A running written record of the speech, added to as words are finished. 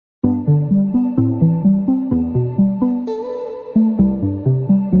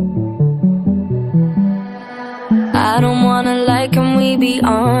me be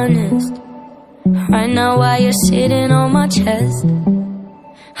honest. Right now while you're sitting on my chest,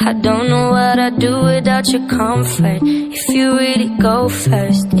 I don't know what I'd do without your comfort. If you really go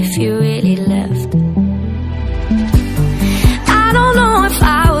first, if you really left, I don't know if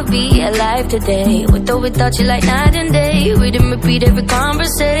I would be alive today, with or without you, like night and day. We didn't repeat every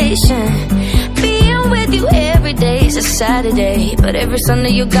conversation. Being with you every day is a Saturday, but every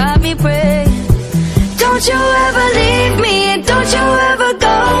Sunday you got me praying. Don't you ever leave me, and don't you ever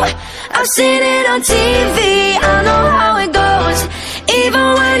go. I've seen it on TV, I know how it goes. Even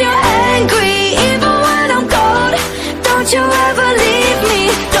when you're